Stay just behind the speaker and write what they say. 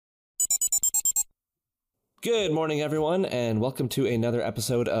Good morning, everyone, and welcome to another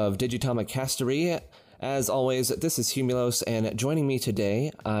episode of Digitama Castery. As always, this is Humulos, and joining me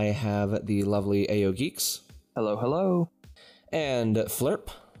today, I have the lovely AO Geeks. Hello, hello. And Flirp.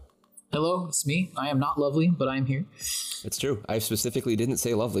 Hello, it's me. I am not lovely, but I am here. It's true. I specifically didn't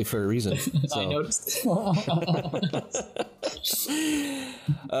say lovely for a reason. I noticed.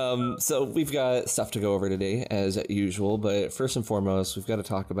 So we've got stuff to go over today, as usual, but first and foremost, we've got to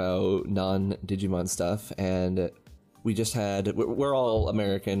talk about non-Digimon stuff, and we're all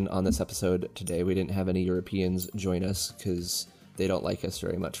American on this episode today. We didn't have any Europeans join us, because they don't like us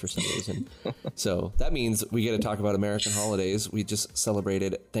very much for some reason. So that means we get to talk about American holidays. We just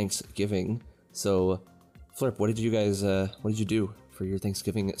celebrated Thanksgiving. So, Flirp, what did you do for your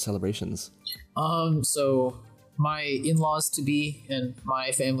Thanksgiving celebrations? So my in-laws to be and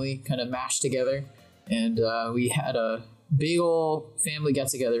my family kind of mashed together, and we had a big old family get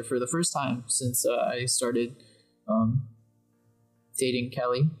together for the first time since I started dating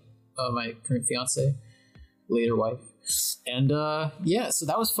Kelly, my current fiance, later wife. And so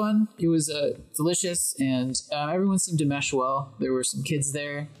that was fun. It was delicious, and everyone seemed to mesh well. There were some kids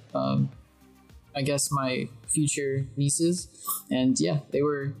there, I guess my future nieces, and yeah, they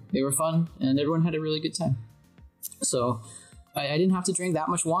were fun, and everyone had a really good time. So I didn't have to drink that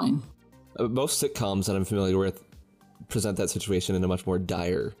much wine. Most sitcoms that I'm familiar with present that situation in a much more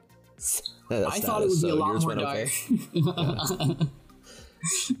dire status. I thought it would be a lot more dire. Okay?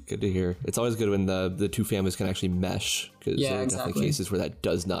 Good to hear. It's always good when the two families can actually mesh, because there are definitely cases where that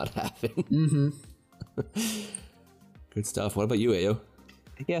does not happen. Mm-hmm. Good stuff. What about you, Ayo?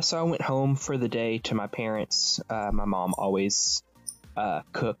 Yeah, so I went home for the day to my parents. My mom always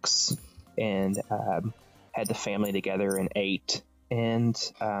cooks, and had the family together and ate. And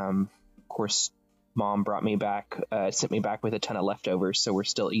of course, Mom brought me back, sent me back with a ton of leftovers, so we're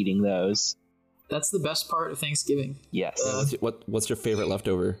still eating those. That's the best part of Thanksgiving. Yes. What's your favorite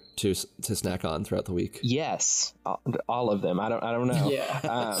leftover to snack on throughout the week? Yes, all of them. I don't know. Yeah.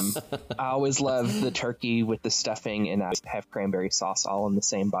 I always love the turkey with the stuffing, and I have cranberry sauce all in the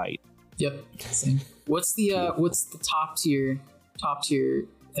same bite. Yep. Same. What's the top tier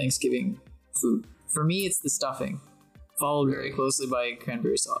Thanksgiving food? For me, it's the stuffing, followed very closely by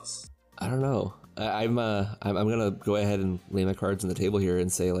cranberry sauce. I don't know. I'm gonna go ahead and lay my cards on the table here and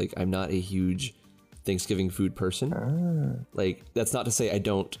say, like, I'm not a huge Thanksgiving food person. Like, that's not to say I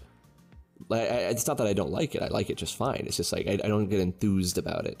don't. It's not that I don't like it. I like it just fine. It's just like I don't get enthused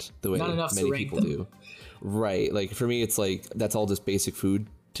about it the way many people do. Right. Like, for me, it's like that's all just basic food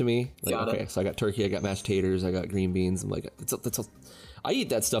to me. Like, so I got turkey, I got mashed taters, I got green beans. I'm like, I eat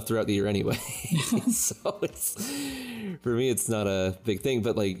that stuff throughout the year anyway. So for me, it's not a big thing.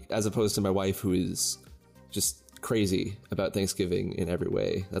 But like, as opposed to my wife, who is just crazy about Thanksgiving in every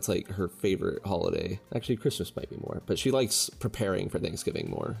way. That's like her favorite holiday. Actually, Christmas might be more, but she likes preparing for Thanksgiving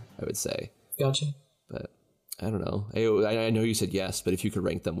more, I would say. Gotcha. But I don't know. I know you said yes, but if you could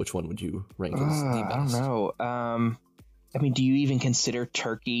rank them, which one would you rank as the best? I don't know. I mean, do you even consider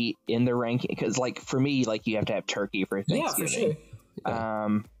turkey in the ranking? Because, like, for me, like, you have to have turkey for Thanksgiving. Yeah, for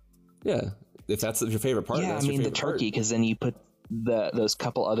sure. Yeah, if that's your favorite part. Yeah, that's I mean, the turkey, because then you put those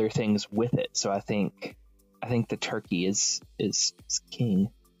couple other things with it. So I think the turkey is king.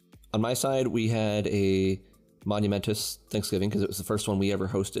 On my side, we had a monumentous Thanksgiving because it was the first one we ever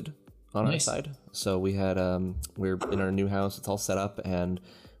hosted on our side. So we had we're in our new house. It's all set up, and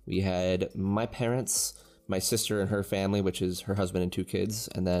we had my parents, my sister and her family, which is her husband and two kids,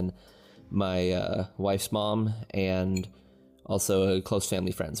 and then my wife's mom, and also a close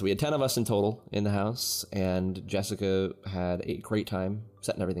family friend. So we had 10 of us in total in the house, and Jessica had a great time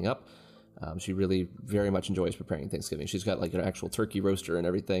setting everything up. She really very much enjoys preparing Thanksgiving. She's got like an actual turkey roaster and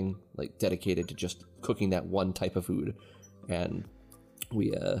everything, like dedicated to just cooking that one type of food. And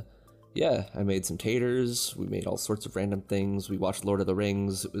we, I made some taters. We made all sorts of random things. We watched Lord of the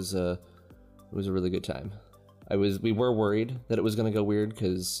Rings. It was a really good time. We were worried that it was going to go weird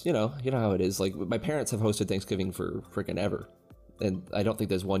because, you know how it is. Like, my parents have hosted Thanksgiving for freaking ever. And I don't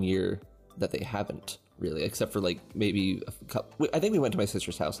think there's one year that they haven't, really, except for, like, maybe a couple. I think we went to my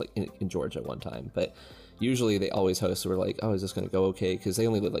sister's house, like, in Georgia one time. But usually they always host. So we're like, oh, is this going to go okay? Because they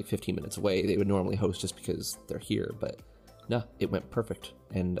only live, like, 15 minutes away. They would normally host just because they're here. But no, it went perfect.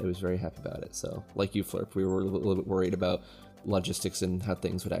 And I was very happy about it. So, like you, Flirp, we were a little bit worried about logistics and how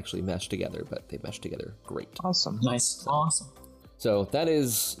things would actually mesh together, but they meshed together great. Awesome. Nice. Awesome. So that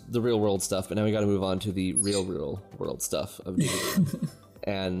is the real world stuff, but now we got to move on to the real world stuff of Digimon.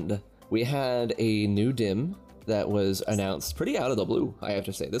 And we had a new dim that was announced pretty out of the blue, I have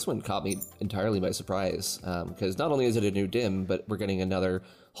to say. This one caught me entirely by surprise, because not only is it a new dim, but we're getting another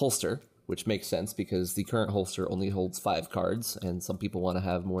holster which makes sense because the current holster only holds 5 cards, and some people want to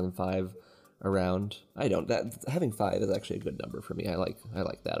have more than 5 around. I don't. Having 5 is actually a good number for me. I like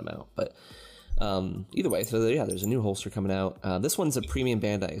that amount. But either way, so yeah, there's a new holster coming out. This one's a premium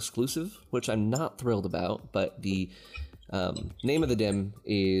Bandai exclusive, which I'm not thrilled about, but the name of the dim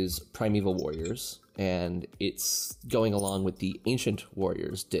is Primeval Warriors, and it's going along with the Ancient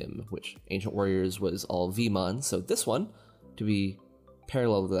Warriors dim, which Ancient Warriors was all VMon, so this one, to be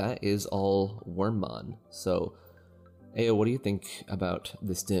parallel to that, is all Wormmon. So, Ayo, what do you think about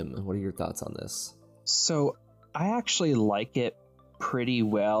this dim? What are your thoughts on this? So, I actually like it pretty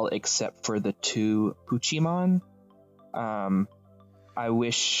well, except for the 2 Puchimon. I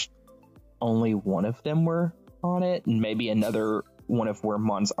wish only one of them were on it, and maybe another one of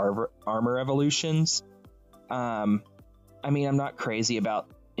Wormmon's armor evolutions. I mean, I'm not crazy about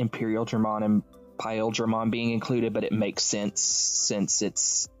Imperial Dramon and Pile Dramon being included, but it makes sense since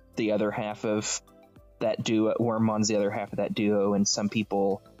it's the other half of that duo. Wormmon's the other half of that duo, and some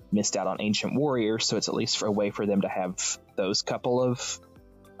people missed out on Ancient Warriors, so it's at least a way for them to have those couple of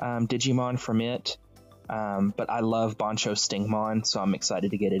Digimon from it. But I love Bancho Stingmon, so I'm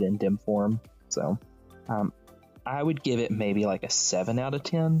excited to get it in dim form. So I would give it maybe like a 7 out of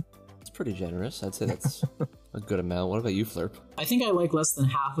 10. It's pretty generous. I'd say that's a good amount. What about you, Flurp? I think I like less than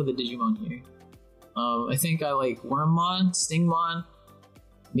half of the Digimon here. I think I like Wormmon, Stingmon,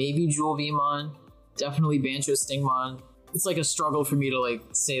 maybe Jewel Vmon, definitely Bancho Stingmon. It's like a struggle for me to like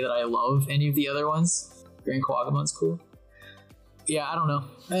say that I love any of the other ones. Grand Quagamon's cool. Yeah, I don't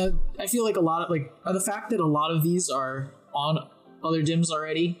know. I feel like a lot of the fact that a lot of these are on other dims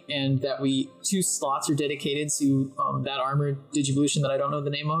already, and that 2 slots are dedicated to that armored Digivolution that I don't know the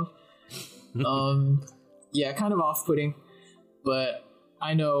name of. Yeah, kind of off-putting, but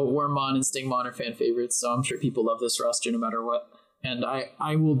I know Wormmon and Stingmon are fan favorites, so I'm sure people love this roster no matter what, and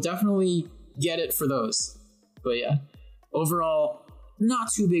I will definitely get it for those. But yeah, overall,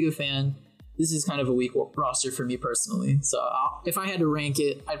 not too big a fan. This is kind of a weak roster for me personally, so if I had to rank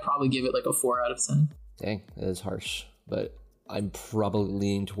it, I'd probably give it like a 4 out of 10. Dang, that is harsh, but I'm probably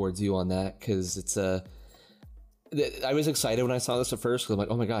leaning towards you on that, because it's I was excited when I saw this at first, because I'm like,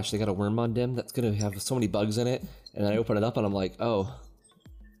 oh my gosh, they got a Wormmon dim that's going to have so many bugs in it, and I open it up and I'm like, oh,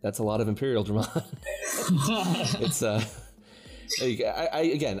 that's a lot of Imperial Dramon. It's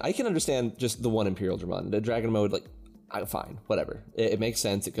I can understand just the one Imperial Dramon. The Dragon mode, like, fine, whatever. It makes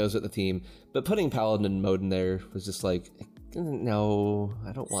sense. It goes with the theme. But putting Paladin mode in there was just like, no,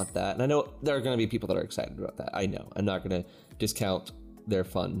 I don't want that. And I know there are going to be people that are excited about that. I know. I'm not going to discount their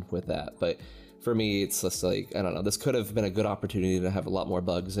fun with that. But for me, it's just like, I don't know. This could have been a good opportunity to have a lot more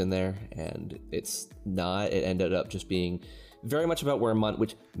bugs in there. And it's not. It ended up just being very much about Wormmon,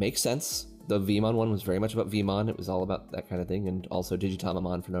 which makes sense. The Vmon one was very much about Vmon. It was all about that kind of thing. And also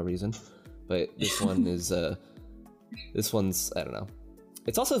Digitamamon for no reason. But this one is... this one's, I don't know.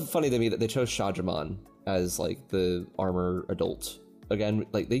 It's also funny to me that they chose Shadramon as, like, the armor adult. Again,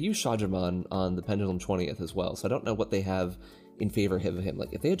 like, they use Shadramon on the Pendulum 20th as well, so I don't know what they have in favor of him.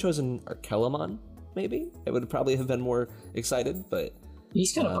 Like, if they had chosen Arkellamon, maybe, I would probably have been more excited, but...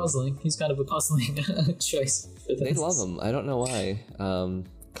 He's kind of puzzling. He's kind of a puzzling choice for this. They love him. I don't know why.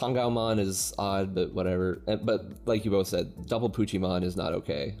 Kongaumon is odd, but whatever. But, like you both said, double Puchimon is not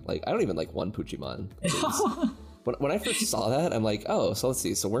okay. Like, I don't even like one Puchimon. When I first saw that, I'm like, oh, so let's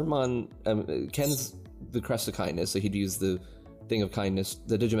see. So Wormmon, Ken's the crest of kindness, so he'd use the thing of kindness,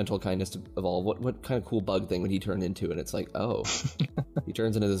 the Digimental kindness to evolve. What kind of cool bug thing would he turn into? And it's like, oh, he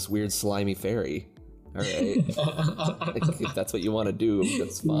turns into this weird slimy fairy. All right. If that's what you want to do,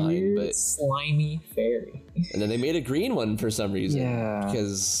 that's fine. Weird but slimy fairy. And then they made a green one for some reason. Yeah.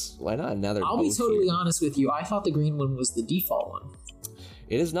 Because why not? Now they're I'll be both totally here. honest with you. I thought the green one was the default one.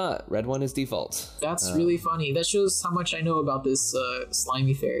 It is not. Red one is default. That's really funny. That shows how much I know about this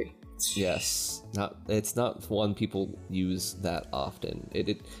slimy fairy. Yes, it's not one people use that often.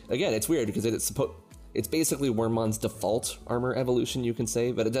 Again, it's weird because it's basically Wormmon's default armor evolution, you can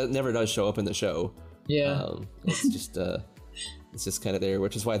say, but it never does show up in the show. Yeah, it's just kind of there,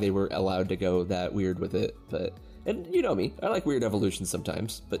 which is why they were allowed to go that weird with it. And you know me, I like weird evolutions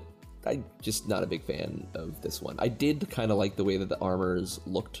sometimes, but I'm just not a big fan of this one. I did kind of like the way that the armors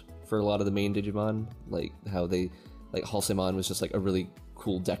looked for a lot of the main Digimon, like how they, like Halcyon was just like a really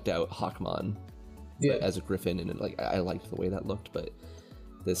cool decked out Hawkmon, yeah, as a Griffin, and like I liked the way that looked, but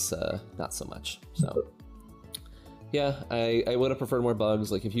this not so much. So yeah, I would have preferred more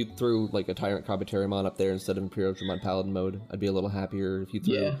bugs. Like if you threw like a Tyrant Kabuterimon up there instead of Imperial Dramon Paladin mode, I'd be a little happier. If you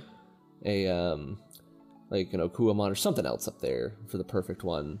threw a like, you know, Kuamon or something else up there for the perfect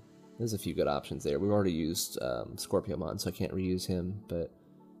one. There's a few good options there. We've already used Scorpiomon, so I can't reuse him, but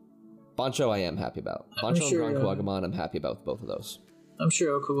Bancho I am happy about. Bancho and Grand Kuwagamon I'm happy about both of those. I'm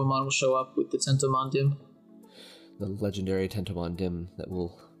sure Okubamon will show up with the Tentomon Dim. The legendary Tentomon Dim that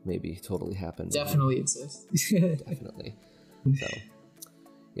will maybe totally happen. Definitely exists. Definitely. So,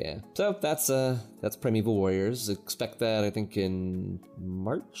 yeah. So that's Primeval Warriors. Expect that, I think, in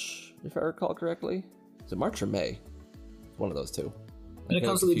March, if I recall correctly. Is it March or May? One of those two. And it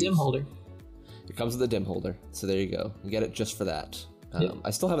comes with a dim holder. It comes with a dim holder. So there you go. You get it just for that. I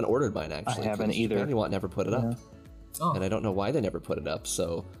still haven't ordered mine, actually. I haven't either. Japan never put it up. Oh. And I don't know why they never put it up,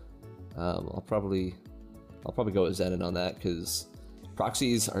 so I'll probably go with Zenin on that, because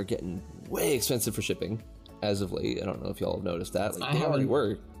proxies are getting way expensive for shipping as of late. I don't know if y'all have noticed that. Like, they already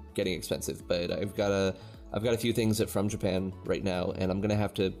were getting expensive, but I've got a few things from Japan right now, and I'm gonna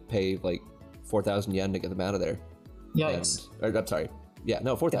have to pay like 4,000 yen to get them out of there. Yikes. I'm sorry. Yeah,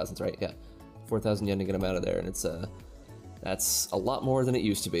 no, 4,000's right. Yeah, 4,000 yen to get them out of there, and it's that's a lot more than it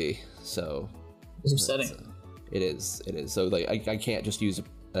used to be. So it's upsetting. It is. So like, I can't just use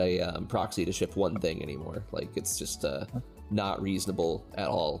a proxy to ship one thing anymore. Like, it's just not reasonable at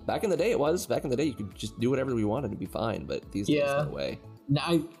all. Back in the day, it was. Back in the day, you could just do whatever we wanted and be fine. But these days, no way.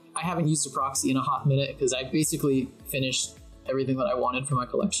 Now, I haven't used a proxy in a hot minute because I basically finished everything that I wanted for my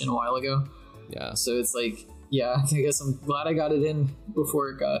collection a while ago. Yeah. So it's like, I guess I'm glad I got it in before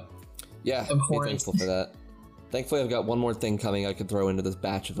it got abhorrent. Be thankful for that. Thankfully, I've got one more thing coming I could throw into this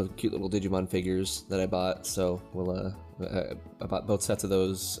batch of cute little Digimon figures that I bought. So I bought both sets of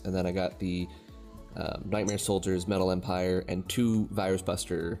those, and then I got the Nightmare Soldiers, Metal Empire, and 2 Virus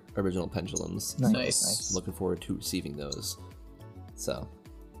Buster original pendulums. Nice. Looking forward to receiving those. So,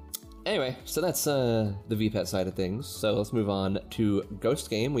 anyway, so that's the VPET side of things. So let's move on to Ghost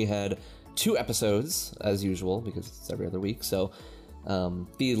Game. We had 2 episodes, as usual, because it's every other week. So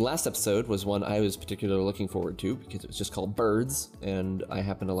the last episode was one I was particularly looking forward to because it was just called Birds, and I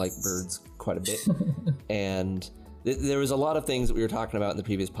happen to like birds quite a bit. And there was a lot of things that we were talking about in the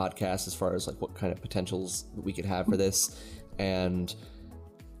previous podcast as far as like what kind of potentials we could have for this, and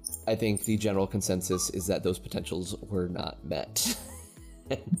I think the general consensus is that those potentials were not met.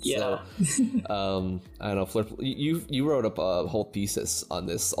 So, I don't know, Flip, you wrote up a whole thesis on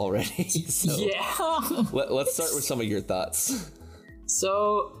this already. So let's start with some of your thoughts.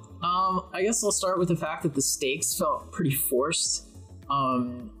 So, I guess I'll start with the fact that the stakes felt pretty forced.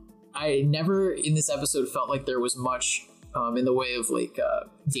 I never in this episode felt like there was much in the way of like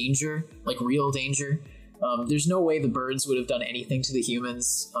danger, like real danger. There's no way the birds would have done anything to the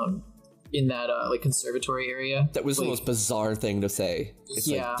humans in that like conservatory area. That was the most bizarre thing to say. It's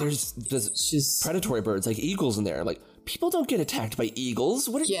like there's just predatory birds like eagles in there. I'm like, people don't get attacked by eagles.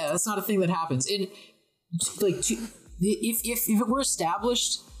 That's not a thing that happens. And like, if it were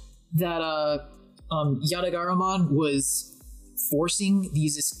established that Yatagaramon was forcing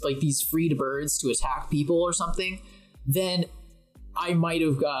these freed birds to attack people or something, then I might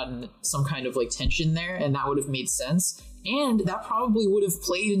have gotten some kind of like tension there, and that would have made sense. And that probably would have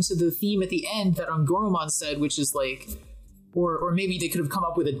played into the theme at the end that Angoromon said, which is like, or maybe they could have come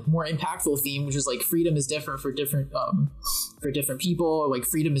up with a more impactful theme, which is like freedom is different for different people, or like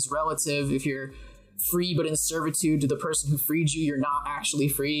freedom is relative. If you're free but in servitude to the person who freed you, you're not actually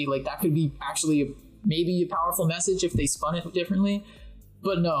free. Like, that could be actually maybe a powerful message if they spun it differently.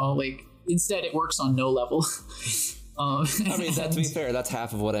 But no, like, instead it works on no level. I mean, to be fair, that's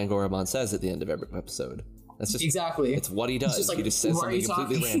half of what Angoromon says at the end of every episode. That's just exactly. It's what he does. Like, he just says something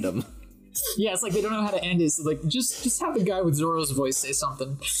completely random. Yeah, it's like they don't know how to end it. So like, just have the guy with Zoro's voice say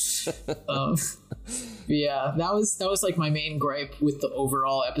something. Yeah, that was like my main gripe with the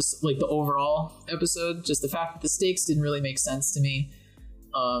overall episode. Like the overall episode, just the fact that the stakes didn't really make sense to me.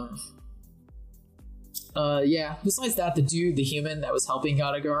 Yeah. Besides that, the human that was helping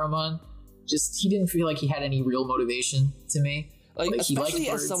Yatagaramon, he didn't feel like he had any real motivation to me. Like especially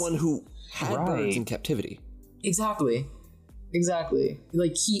as someone who had birds in captivity. Exactly.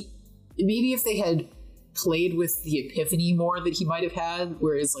 Like maybe if they had played with the epiphany more that he might have had,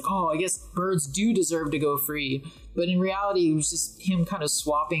 where it's like, oh, I guess birds do deserve to go free. But in reality, it was just him kind of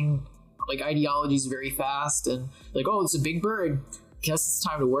swapping like ideologies very fast, and like, oh, it's a big bird. Guess it's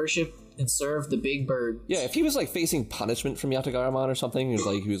time to worship and serve the big bird. Yeah, if he was like facing punishment from Yatagaramon or something, he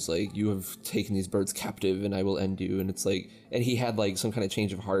was like, you have taken these birds captive and I will end you. And it's like, and he had like some kind of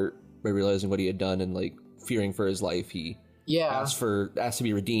change of heart by realizing what he had done and like fearing for his life. He asked to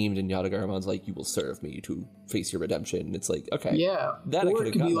be redeemed, and Yatagaramon's like, you will serve me to face your redemption. And it's like, okay, that I could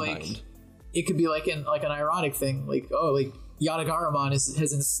have gotten behind. It could be like an ironic thing, like, oh, like Yatagaramon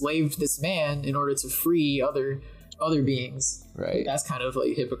has enslaved this man in order to free other beings. Right. That's kind of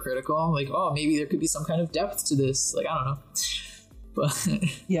like hypocritical. Like, oh, maybe there could be some kind of depth to this. Like, I don't know. But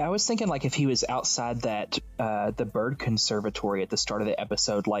yeah, I was thinking like if he was outside that the bird conservatory at the start of the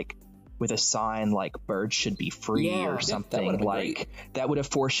episode, like with a sign like birds should be free or something, like that would have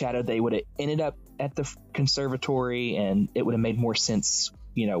foreshadowed they would have ended up at the conservatory, and it would have made more sense,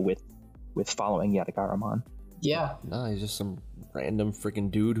 you know, with following Yatagaraman. Yeah. No, he's just some random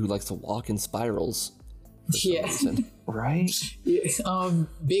freaking dude who likes to walk in spirals. Yeah. Right? Big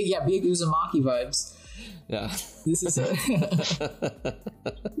Uzumaki vibes. Yeah. This is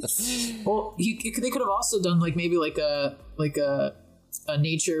well, they could have also done like maybe like a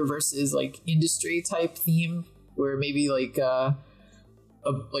nature versus like industry type theme, where maybe like a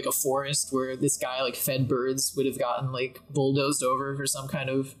forest where this guy like fed birds would have gotten like bulldozed over for some kind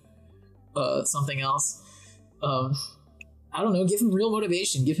of something else. I don't know. Give him real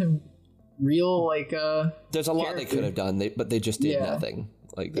motivation. Give him real like. There's a lot they could have done, but they just did nothing.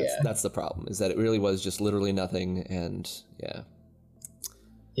 Like that's the problem, is that it really was just literally nothing, and yeah,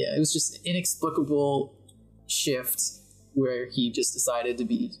 it was just an inexplicable shift where he just decided to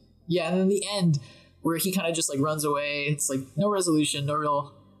be and then the end where he kind of just like runs away. It's like no resolution, no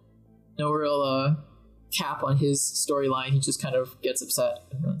real cap on his storyline. He just kind of gets upset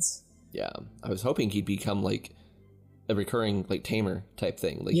and runs. Yeah, I was hoping he'd become like a recurring like tamer type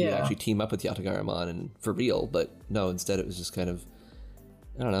thing, like he'd actually team up with Yatagaraman and for real, but no, instead it was just kind of,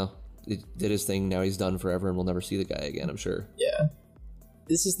 I don't know, it did his thing, now he's done forever and we'll never see the guy again, I'm sure. Yeah.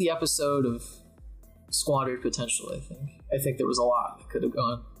 This is the episode of squandered potential, I think there was a lot that could have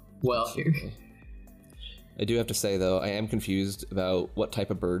gone well here. I do have to say, though, I am confused about what type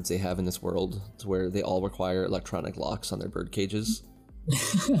of birds they have in this world, to where they all require electronic locks on their bird cages.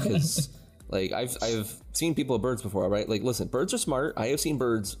 Because, like, I've seen people with birds before, right? Like, listen, birds are smart. I have seen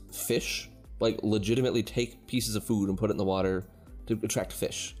birds fish, like, legitimately take pieces of food and put it in the water to attract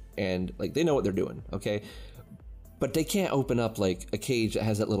fish. And, like, they know what they're doing, okay? But they can't open up, like, a cage that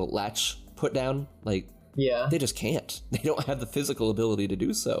has that little latch put down. Like, they just can't. They don't have the physical ability to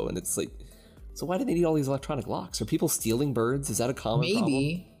do so. And it's like, so why do they need all these electronic locks? Are people stealing birds? Is that a common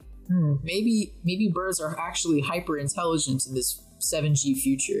problem? Maybe birds are actually hyper intelligent in this 7G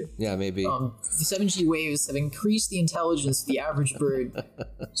future. Yeah, maybe. The 7G waves have increased the intelligence of the average bird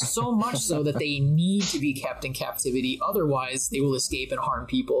so much so that they need to be kept in captivity. Otherwise, they will escape and harm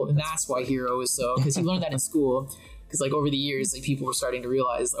people. And that's why Hiro is so, because he learned that in school. Because like over the years, like people were starting to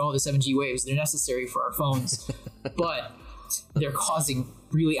realize, oh, the 7G waves, they're necessary for our phones, but they're causing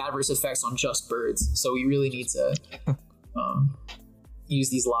really adverse effects on just birds. So we really need to use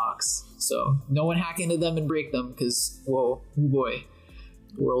these locks. So no one hack into them and break them, because, whoa, oh boy,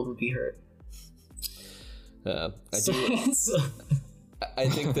 the world would be hurt. I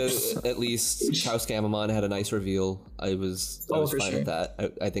think that at least Kauskamamon had a nice reveal. I was fine with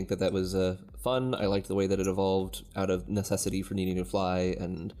that. I think that was fun. I liked the way that it evolved out of necessity for needing to fly,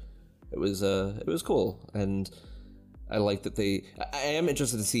 and it was cool. And I like that I am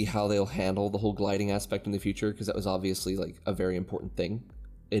interested to see how they'll handle the whole gliding aspect in the future, because that was obviously like a very important thing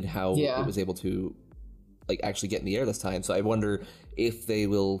in how it was able to like actually get in the air this time. So I wonder if they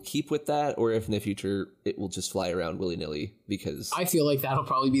will keep with that, or if in the future it will just fly around willy-nilly, because I feel like that'll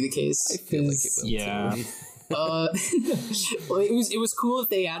probably be the case. I feel like it will too. Well, it was cool if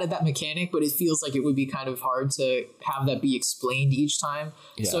they added that mechanic, but it feels like it would be kind of hard to have that be explained each time.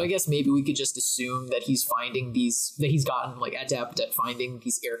 So I guess maybe we could just assume that he's gotten like adept at finding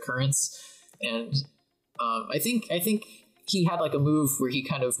these air currents, and I think he had like a move where he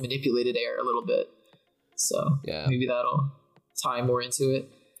kind of manipulated air a little bit. So maybe that'll tie more into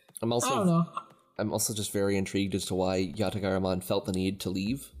it. I don't know. I'm also just very intrigued as to why Yatagaraman felt the need to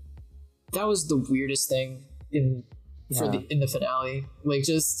leave. That was the weirdest thing in the finale. Like,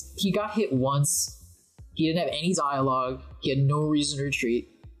 just he got hit once. He didn't have any dialogue. He had no reason to retreat,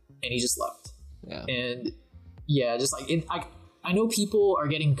 and he just left. Yeah. And just like I know people are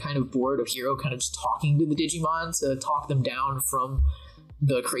getting kind of bored of Hiro kind of just talking to the Digimon to talk them down from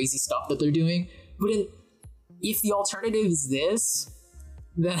the crazy stuff that they're doing. But if the alternative is this,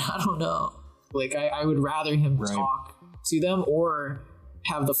 then I don't know. Like, I would rather him talk to them, or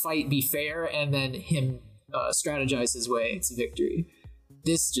have the fight be fair and then him strategize his way to victory.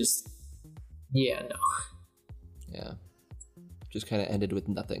 This just, no. Yeah. Just kind of ended with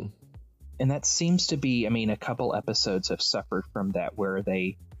nothing. And that seems to be, I mean, a couple episodes have suffered from that, where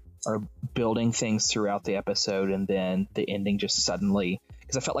they are building things throughout the episode and then the ending just suddenly,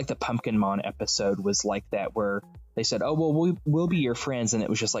 because I felt like the Pumpkinmon episode was like that, where they said, oh, well, we'll be your friends, and it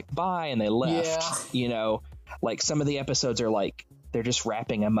was just like, bye, and they left. You know, like some of the episodes are like, they're just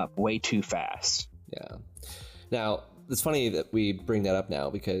wrapping them up way too fast. Yeah. Now, it's funny that we bring that up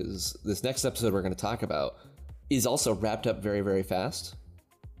now, because this next episode we're going to talk about is also wrapped up very, very fast,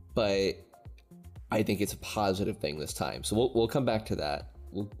 but I think it's a positive thing this time. So we'll come back to that.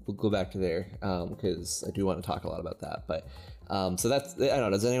 We'll go back to there because I do want to talk a lot about that. But so that's, I don't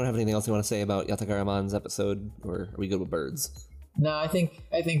know. Does anyone have anything else you want to say about Yatagaraman's episode, or are we good with birds? No, I think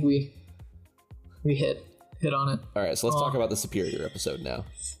we hit on it. All right, so let's talk about the Superior episode now.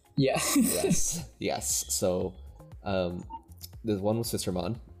 Yeah. Yes. So the one with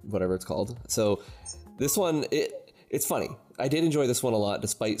Sistermon, whatever it's called. So this one, it's funny. I did enjoy this one a lot,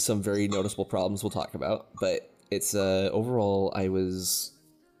 despite some very noticeable problems we'll talk about. But it's overall, I was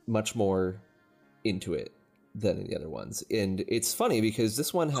much more into it than the other ones. And it's funny because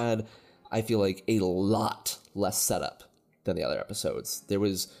this one had, I feel like, a lot less setup than the other episodes. There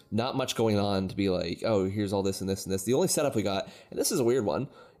was not much going on to be like, oh, here's all this and this and this. The only setup we got, and this is a weird one,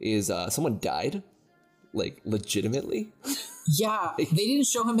 is someone died, like, legitimately. Yeah, they didn't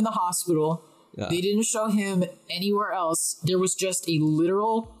show him in the hospital. Yeah. They didn't show him anywhere else. There was just a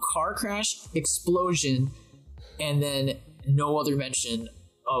literal car crash explosion, and then no other mention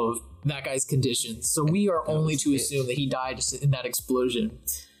of that guy's condition. So we are only to assume that he died just in that explosion.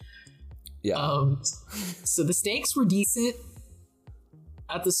 Yeah. So the stakes were decent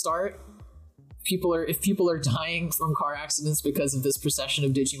at the start. If people are dying from car accidents because of this procession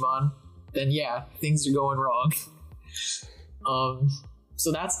of Digimon, then yeah, things are going wrong.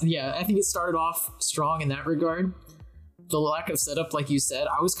 So that's, yeah, I think it started off strong in that regard. The lack of setup, like you said,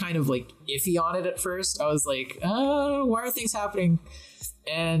 I was kind of like iffy on it at first. I was like, why are things happening?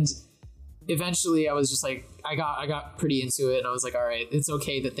 And eventually I was just like, I got pretty into it, and I was like, all right, it's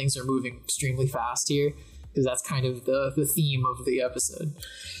okay that things are moving extremely fast here, because that's kind of the theme of the episode.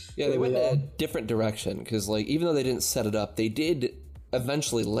 Yeah, they went in a different direction, because like, even though they didn't set it up, they did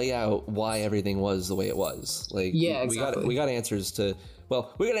eventually lay out why everything was the way it was. Like, yeah, exactly. we got answers to,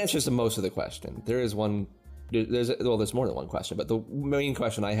 well, we got answers to most of the question. There is one, there's more than one question, but the main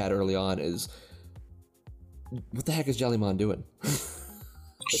question I had early on is, what the heck is Jellymon doing?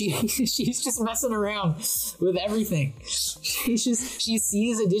 She's just messing around with everything. She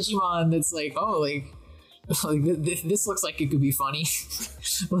sees a Digimon that's like, oh, like this looks like it could be funny.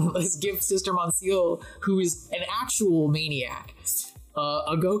 Let's give Sister Monsieur, who is an actual maniac,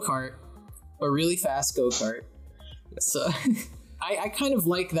 a go-kart, a really fast go-kart. So I kind of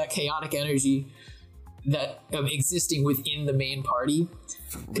like that chaotic energy that existing within the main party,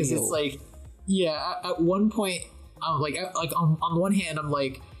 because it's like, yeah, at one point, like on one hand, I'm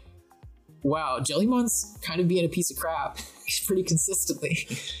like, wow, Jellymon's kind of being a piece of crap pretty consistently,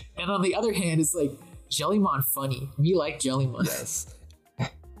 and on the other hand, it's like, Jellymon funny. We like Jellymon. Yes.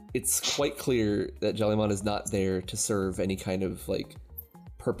 It's quite clear that Jellymon is not there to serve any kind of like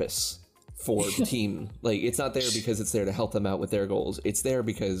purpose for the team. Like, it's not there because it's there to help them out with their goals. It's there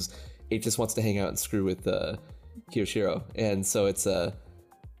because it just wants to hang out and screw with Kiyoshiro. And so it's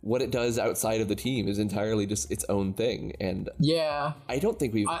what it does outside of the team is entirely just its own thing. And yeah, I don't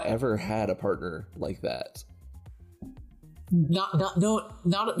think we've ever had a partner like that. Not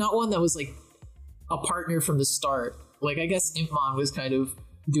one that was like a partner from the start. Like, I guess Impmon was kind of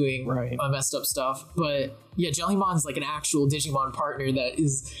doing messed up stuff, but yeah, Jellymon's like an actual Digimon partner that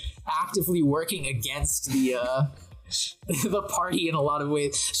is actively working against the the party in a lot of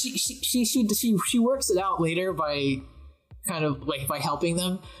ways. She works it out later by kind of like by helping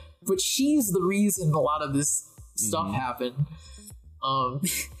them, but she's the reason a lot of this stuff happened.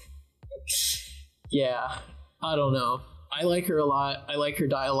 Yeah, I don't know. I like her a lot. I like her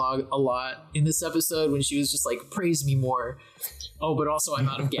dialogue a lot. In this episode, when she was just like, praise me more. Oh, but also I'm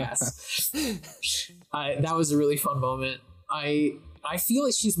out of gas. That was a really fun moment. I feel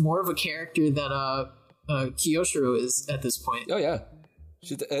like she's more of a character than Kiyoshiro is at this point. Oh, yeah.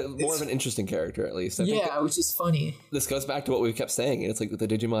 She's more of an interesting character, at least. I think which is funny. This goes back to what we kept saying. It's like the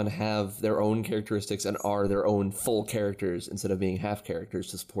Digimon have their own characteristics and are their own full characters instead of being half characters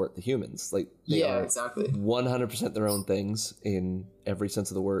to support the humans. Like, they are exactly 100% their own things in every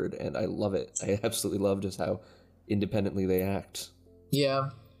sense of the word, and I love it. I absolutely love just how independently they act. Yeah.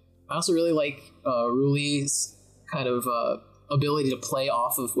 I also really like Ruli's kind of ability to play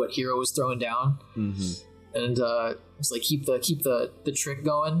off of what Hiro was throwing down. Mm-hmm. And just like keep the trick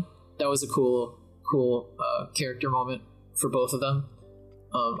going. That was a cool character moment for both of them.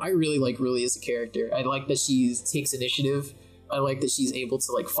 I really like Ruli as a character. I like that she takes initiative. I like that she's able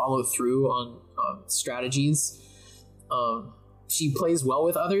to like follow through on strategies. She plays well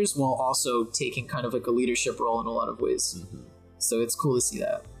with others while also taking kind of like a leadership role in a lot of ways. Mm-hmm. So it's cool to see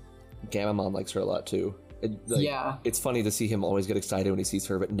that. Gammamon likes her a lot too. Yeah, it's funny to see him always get excited when he sees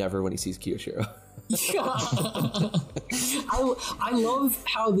her, but never when he sees Kiyoshiro. I love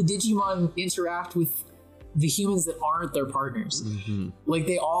how the Digimon interact with the humans that aren't their partners. Like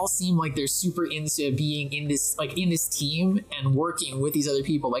they all seem like they're super into being in this team and working with these other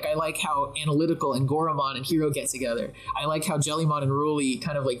people. Like I like how Analytical and Goramon and Hiro get together. I like how Jellymon and Ruli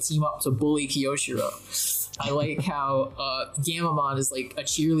kind of like team up to bully Kyoshiro. I like how Gamamon is like a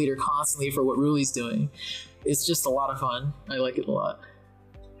cheerleader constantly for what Ruli's doing. It's just a lot of fun. I like it a lot.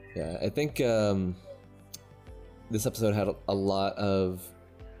 Yeah, I think this episode had a lot of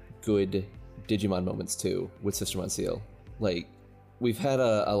good Digimon moments too with Sistermon Seal. Like we've had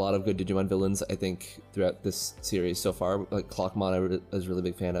a lot of good Digimon villains, I think, throughout this series so far. Like Clockmon I was a really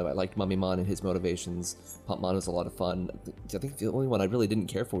big fan of. I liked Mummymon and his motivations. Pumpmon was a lot of fun. I think the only one I really didn't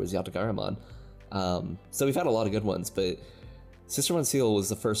care for was Yatagaramon. So we've had a lot of good ones, but Sistermon Seal was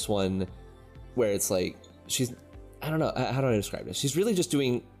the first one where it's like she's, I don't know, how do I describe it? She's really just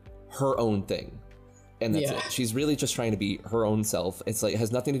doing her own thing. And that's it. She's really just trying to be her own self. It's like, it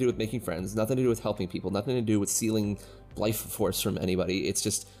has nothing to do with making friends, nothing to do with helping people, nothing to do with stealing life force from anybody. It's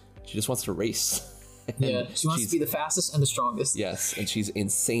just, she just wants to race. Yeah, she wants to be the fastest and the strongest. Yes, and she's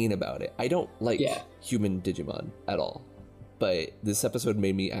insane about it. I don't like human Digimon at all, but this episode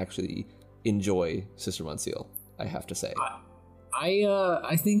made me actually enjoy Sistermon Seal, I have to say.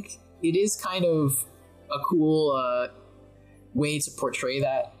 I think it is kind of a cool way to portray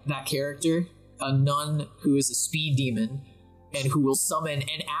that character. A nun who is a speed demon and who will summon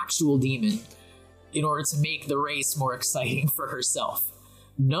an actual demon in order to make the race more exciting for herself.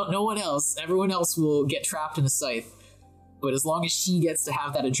 No one else, everyone else will get trapped in a scythe, but as long as she gets to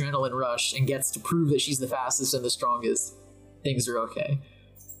have that adrenaline rush and gets to prove that she's the fastest and the strongest, things are okay.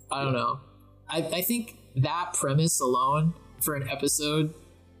 I don't know. I think that premise alone for an episode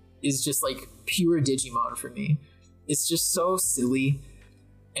is just like pure Digimon for me. It's just so silly.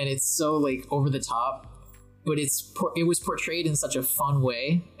 And it's so like over the top, but it was portrayed in such a fun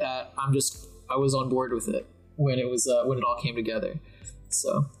way that I was on board with it when it all came together.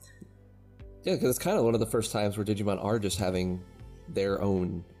 So yeah, because it's kind of one of the first times where Digimon are just having their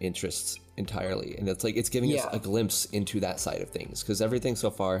own interests entirely, and it's like it's giving us a glimpse into that side of things. Because everything so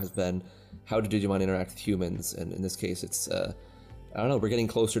far has been how do Digimon interact with humans, and in this case, it's I don't know. We're getting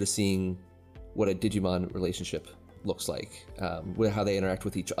closer to seeing what a Digimon relationship looks like, with how they interact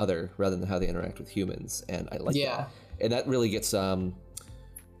with each other rather than how they interact with humans, and I like that. And that really gets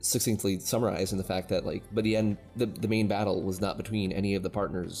succinctly summarized in the fact that, like, by the end, the main battle was not between any of the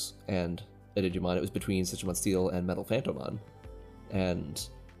partners and a Digimon. It was between Sistermon Steel and Metal Phantomon, and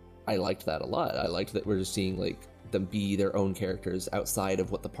I liked that a lot. I liked that we're just seeing like them be their own characters outside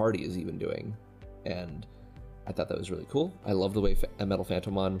of what the party is even doing, and I thought that was really cool. I love the way Metal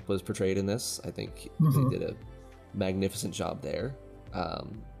Phantomon was portrayed in this. I think they did a magnificent job there.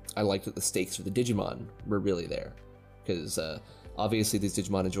 I liked that the stakes for the Digimon were really there, because obviously these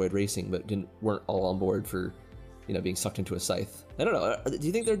Digimon enjoyed racing, but weren't all on board for, you know, being sucked into a scythe. I don't know. Do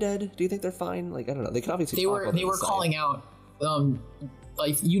you think they're dead? Do you think they're fine? Like, I don't know. They could obviously they were calling out,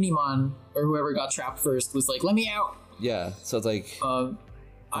 like Unimon or whoever got trapped first was like, "Let me out." Yeah. So it's like,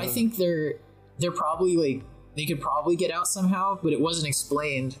 I think they're probably like they could probably get out somehow, but it wasn't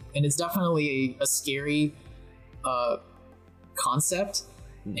explained, and it's definitely a scary concept,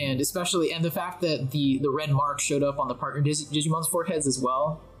 and especially the fact that the red mark showed up on the partner Digimon's foreheads as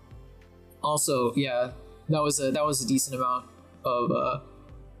well. Also, yeah, that was a decent amount of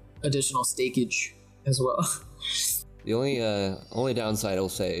additional stakeage as well. The only downside I'll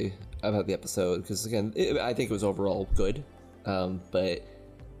say about the episode, because again, I think it was overall good, but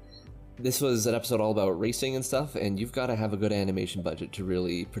this was an episode all about racing and stuff, and you've got to have a good animation budget to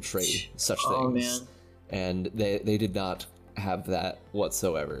really portray such things. Oh man. And they did not have that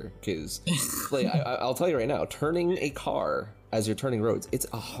whatsoever, because like, I'll tell you right now, turning a car as you're turning roads, it's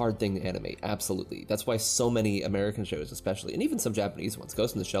a hard thing to animate, absolutely. That's why so many American shows especially, and even some Japanese ones,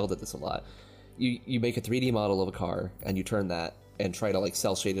 Ghost in the Shell did this a lot. You make a 3D model of a car and you turn that and try to like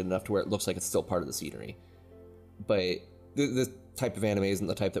cel shade it enough to where it looks like it's still part of the scenery. But the type of anime isn't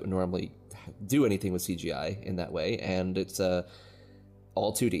the type that would normally do anything with CGI in that way, and it's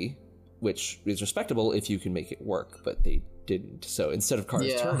all 2D, which is respectable if you can make it work, but they didn't. So instead of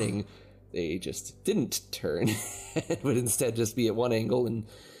cars turning, they just didn't turn. It would instead just be at one angle and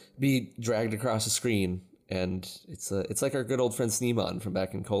be dragged across the screen. And it's like our good old friend Sneemon from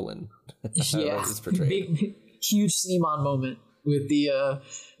back in Colon. Yeah, big, huge Sneemon moment with the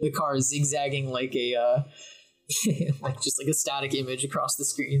car zigzagging like a like just like a static image across the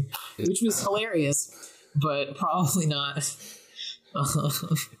screen, which was hilarious, but probably not.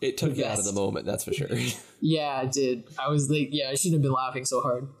 It took you out of the moment, that's for sure. Yeah, it did. I was like, I shouldn't have been laughing so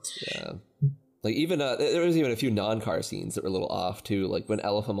hard. Yeah. Like even there was even a few non-car scenes that were a little off too. Like when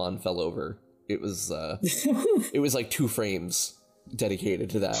Elephimon fell over It was it was like 2 frames dedicated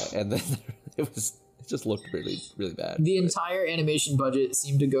to that, and then it just looked really, really bad. The entire animation budget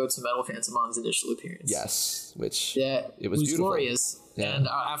seemed to go to Metal Phantomon's initial appearance. Yes, which it was beautiful. Glorious. Yeah. And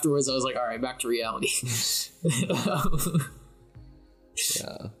afterwards, I was like, all right, back to reality.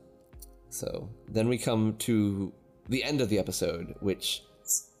 Yeah. So then we come to the end of the episode, which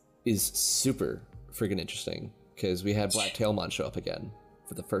is super friggin' interesting because we had Blacktailmon show up again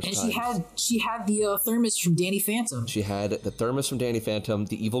for the first time. And she had the thermos from Danny Phantom. She had the thermos from Danny Phantom,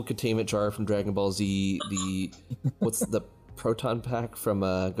 the evil containment jar from Dragon Ball Z, the what's the proton pack from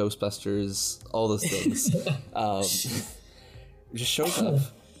Ghostbusters, all those things. Just shows up,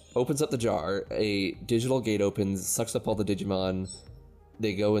 opens up the jar, a digital gate opens, sucks up all the Digimon.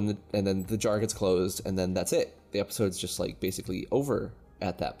 They go in, and then the jar gets closed, and then that's it. The episode's just like basically over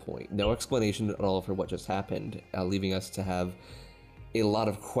at that point. No explanation at all for what just happened, leaving us to have a lot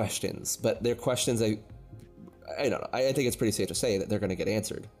of questions. But they're questions I don't know. I think it's pretty safe to say that they're going to get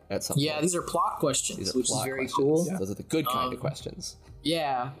answered at some point. Yeah, these are plot questions, which is very cool. Yeah. Those are the good kind of questions.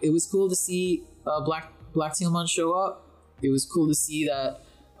 Yeah, it was cool to see Blacktailmon show up. It was cool to see that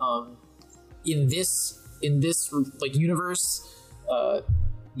in this like universe,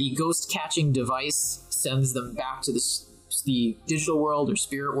 the ghost catching device sends them back to the digital world or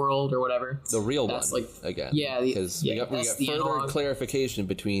spirit world or whatever. The real one, like, again. Yeah, because we got further analog clarification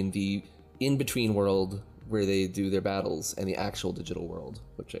between the in-between world where they do their battles and the actual digital world,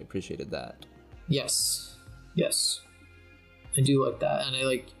 which I appreciated that. Yes, I do like that, and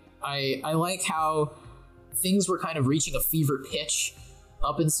I like how things were kind of reaching a fever pitch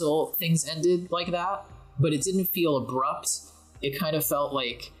up until things ended like that, but it didn't feel abrupt. It kind of felt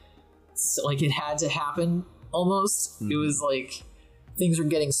like it had to happen almost. It was like things were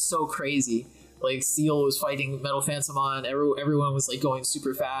getting so crazy. Like Seal was fighting Metal Phantomon, everyone was like going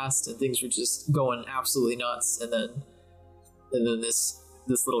super fast, and things were just going absolutely nuts. And then this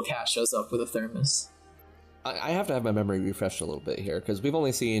little cat shows up with a thermos. I have to have my memory refreshed a little bit here because we've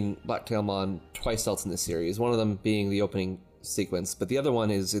only seen Blacktailmon twice else in this series. One of them being the opening sequence, but the other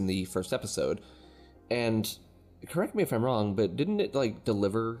one is in the first episode. And correct me if I'm wrong, but didn't it like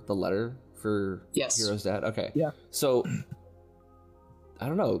deliver the letter for Hero's dad? Okay. Yeah. So I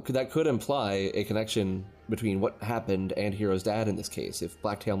don't know. That could imply a connection between what happened and Hero's dad in this case. If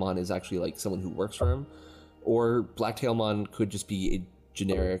Blacktailmon is actually like someone who works for him, or Blacktailmon could just be a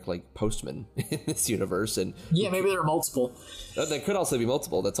generic like postman in this universe. And maybe there are multiple. There could also be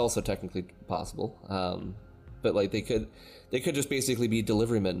multiple. That's also technically possible. But like they could just basically be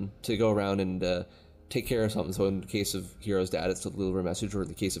deliverymen to go around and take care of something. So in the case of Hero's dad, it's to deliver a message, or in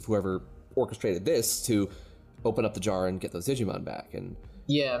the case of whoever orchestrated this, to open up the jar and get those Digimon back. And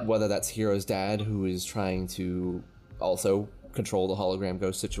whether that's Hero's dad who is trying to also control the hologram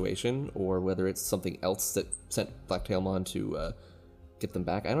ghost situation, or whether it's something else that sent Blacktailmon to get them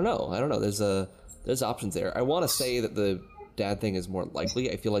back. I don't know. There's options there. I want to say that the dad thing is more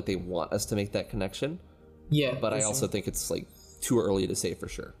likely. I feel like they want us to make that connection. Yeah, but I also think it's like too early to say for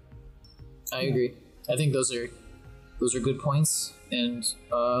sure. I agree. I think those are good points, and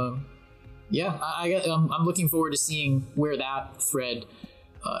I'm looking forward to seeing where that thread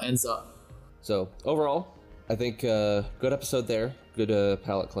ends up. So overall, I think good episode there. Good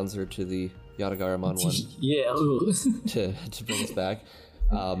palate cleanser to the Yatagaramon one. Yeah. to bring us back.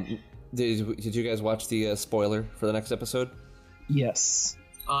 Did you guys watch the spoiler for the next episode? Yes.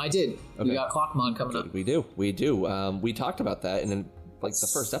 I did. Okay. We got Clockmon coming up. We do. We talked about that in like the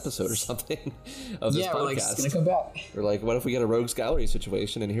first episode or something of this podcast. We're like, it's gonna come back. We're like, what if we get a Rogues Gallery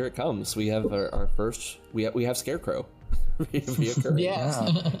situation? And here it comes. We have our first. We have Scarecrow.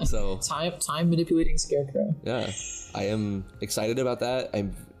 Yeah. So time manipulating Scarecrow. Yeah, I am excited about that.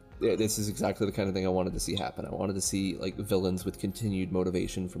 This is exactly the kind of thing I wanted to see happen. I wanted to see like villains with continued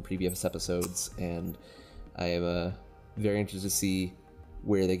motivation from previous episodes, and I am very interested to see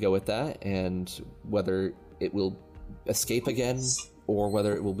where they go with that, and whether it will escape again or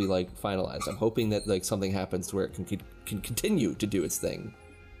whether it will be like finalized. I'm hoping that like something happens to where it can continue to do its thing.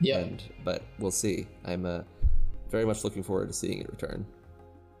 Yeah. But we'll see. I'm very much looking forward to seeing it return.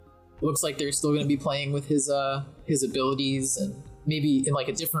 Looks like they're still going to be playing with his abilities, and maybe in like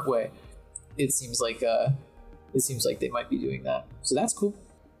a different way. It seems like they might be doing that. So that's cool.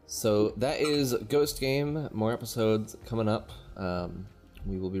 So that is Ghost Game. More episodes coming up.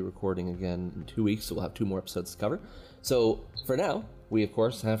 We will be recording again in 2 weeks, so we'll have 2 more episodes to cover. So for now, we of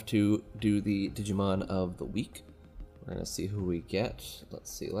course have to do the Digimon of the week. We're gonna see who we get.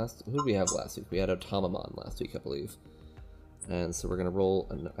 Let's see. Who did we have last week? We had Otamamon last week, I believe. And so we're gonna roll.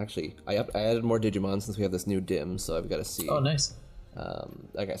 Actually, I added more Digimon since we have this new dim, so I've got to see. Oh, nice.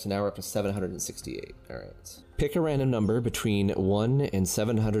 Okay, so now we're up to 768. All right. Pick a random number between 1 and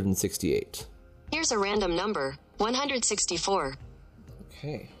 768. Here's a random number, 164.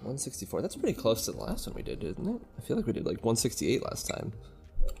 Okay, 164. That's pretty close to the last one we did, isn't it? I feel like we did like 168 last time.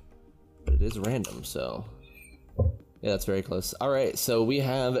 But it is random, so... Yeah, that's very close. All right, so we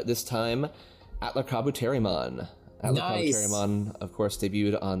have, this time, Atler Kabuterimon. Atler Kabuterimon, of course,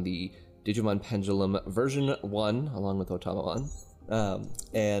 debuted on the Digimon Pendulum version 1, along with Otamamon.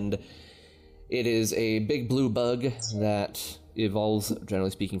 And it is a big blue bug that evolves,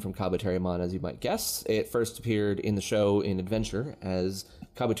 generally speaking, from Kabuterimon, as you might guess. It first appeared in the show in Adventure as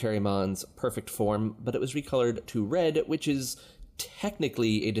Kabuterimon's perfect form, but it was recolored to red, which is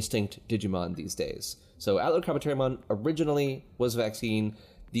technically a distinct Digimon these days. So Atler Kabuterimon originally was Vaccine.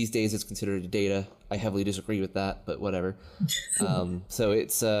 These days it's considered a Data. I heavily disagree with that, but whatever. So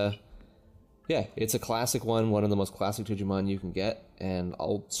it's... Yeah, it's a classic one of the most classic Digimon you can get, and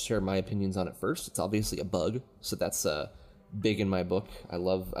I'll share my opinions on it first. It's obviously a bug, so that's big in my book. I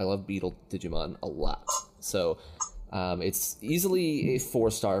love Beetle Digimon a lot. So it's easily a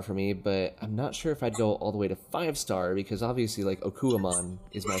 4-star for me, but I'm not sure if I'd go all the way to 5-star, because obviously like Okuamon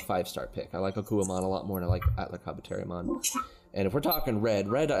is my 5-star pick. I like Okuamon a lot more than I like Atler Kabuterimon. And if we're talking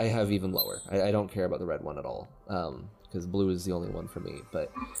red I have even lower. I don't care about the red one at all, because blue is the only one for me,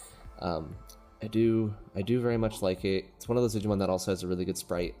 but... I do very much like it. It's one of those Digimon that also has a really good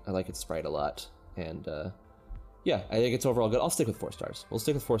sprite. I like its sprite a lot. And, yeah, I think it's overall good. I'll stick with 4 stars. We'll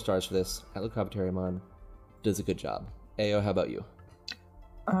stick with 4 stars for this. Atler Kabuterimon does a good job. Ayo, how about you?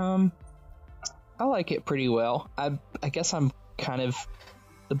 I like it pretty well. I guess I'm kind of...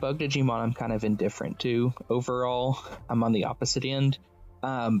 The bug Digimon I'm kind of indifferent to. Overall, I'm on the opposite end.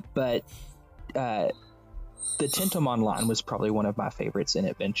 But... the Tentomon line was probably one of my favorites in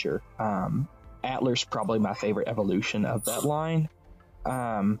Adventure. Atler's probably my favorite evolution of that line.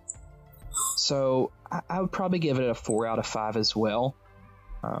 So I would probably give it a 4 out of 5 as well.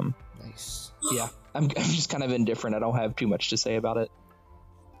 Nice. Yeah, I'm just kind of indifferent. I don't have too much to say about it.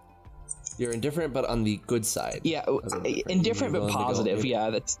 You're indifferent, but on the good side. Yeah, indifferent but positive.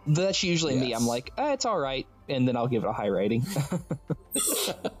 Yeah, that's usually me. I'm like, it's all right, and then I'll give it a high rating.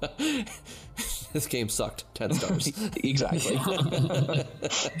 This game sucked. 10 stars. Exactly.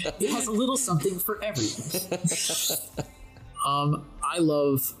 It has a little something for everyone. I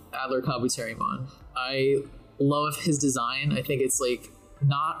love Atler Kabuterimon. I love his design. I think it's like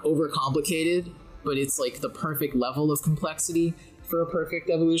not overcomplicated, but it's like the perfect level of complexity for a perfect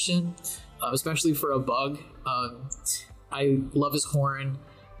evolution, especially for a bug. I love his horn.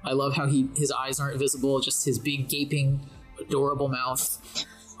 I love how his eyes aren't visible, just his big gaping, adorable mouth.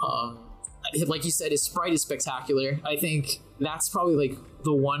 Like you said, his sprite is spectacular. I think that's probably like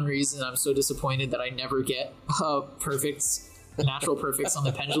the one reason I'm so disappointed that I never get natural perfects on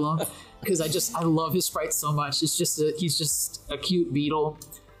the Pendulum, because I love his sprite so much. It's just he's just a cute beetle.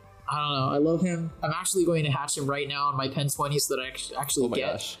 I don't know. I love him. I'm actually going to hatch him right now on my Pen 20 so that I actually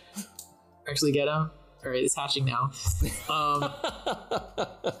get him. All right, it's hatching now.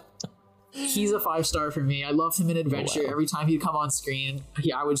 He's a 5-star for me. I loved him in Adventure. Every time he'd come on screen,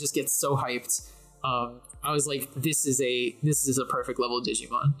 I would just get so hyped. I was like, this is a perfect level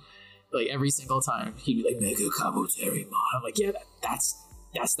Digimon. Like every single time he'd be like, Mega Kabuterimon. I'm like, yeah, that's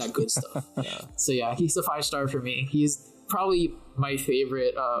that good stuff. Yeah. So yeah, he's a 5-star for me. He's probably my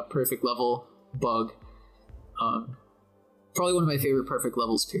favorite perfect level bug. Probably one of my favorite perfect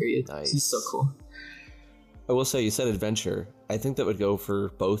levels, period. Nice. He's so cool. I will say, you said Adventure. I think that would go for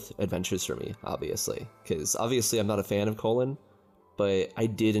both Adventures for me, obviously. Because obviously I'm not a fan of Colon, but I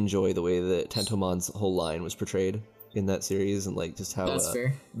did enjoy the way that Tentomon's whole line was portrayed in that series, and like just how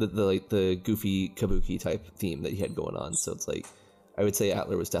the goofy kabuki type theme that he had going on. So it's like, I would say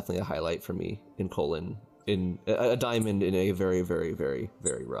Atler was definitely a highlight for me in Colon, in a diamond in a very, very, very,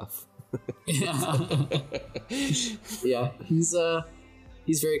 very rough. Yeah, he's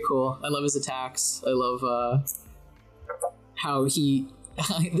very cool. I love his attacks. I love how he...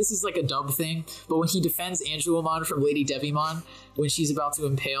 this is like a dub thing, but when he defends Angelomon from Lady Devimon, when she's about to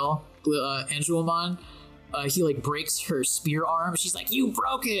impale Angelomon, he like breaks her spear arm. She's like, "You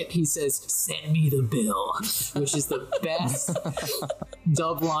broke it!" He says, "Send me the bill," which is the best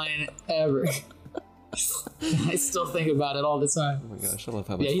dub line ever. I still think about it all the time. Oh my gosh, I love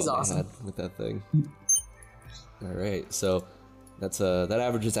how much fun awesome. I had with that thing. All right, so that's that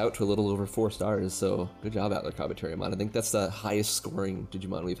averages out to a little over 4 stars. So good job, Atler Kabuterimon. I think that's the highest scoring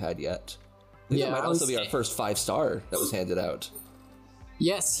Digimon we've had yet. I think that might also be our first 5-star that was handed out.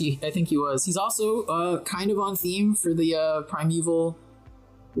 Yes, I think he was. He's also kind of on theme for the Primeval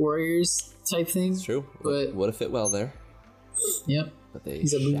Warriors type thing. It's true. But would have fit well there. Yep. But they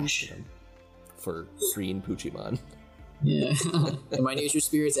He's a shafted moosh. him for freeing Poochymon. Yeah. And my nature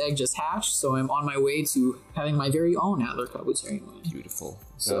spirit's egg just hatched, so I'm on my way to having my very own Adler Kabuterin. Beautiful.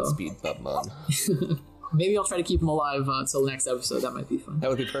 So- Godspeed, Bubmon. Maybe I'll try to keep him alive until the next episode. That might be fun. That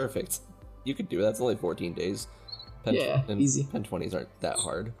would be perfect. You could do it. That's only 14 days. Pen, Yeah, and easy. Pen 20s aren't that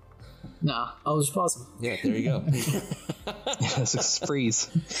hard. Nah, I'll just pause him. Yeah, there you go. Just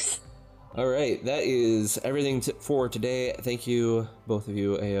freeze. All right, that is everything for today. Thank you, both of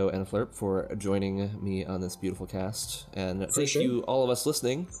you, AO and Flirp, for joining me on this beautiful cast. And thank sure. you, all of us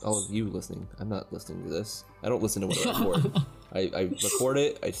listening. All of you listening. I'm not listening to this. I don't listen to what I record. I record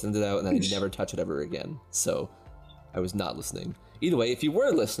it, I send it out, and I never touch it ever again. So I was not listening. Either way, if you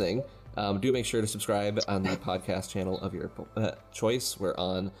were listening, do make sure to subscribe on the podcast channel of your choice. We're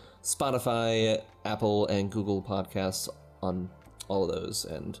on Spotify, Apple, and Google Podcasts, on all of those.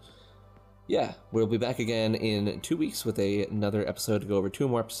 And yeah, we'll be back again in 2 weeks with another episode to go over 2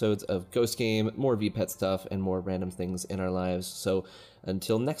 more episodes of Ghost Game, more VPET stuff, and more random things in our lives. So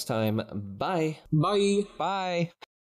until next time, bye. Bye. Bye.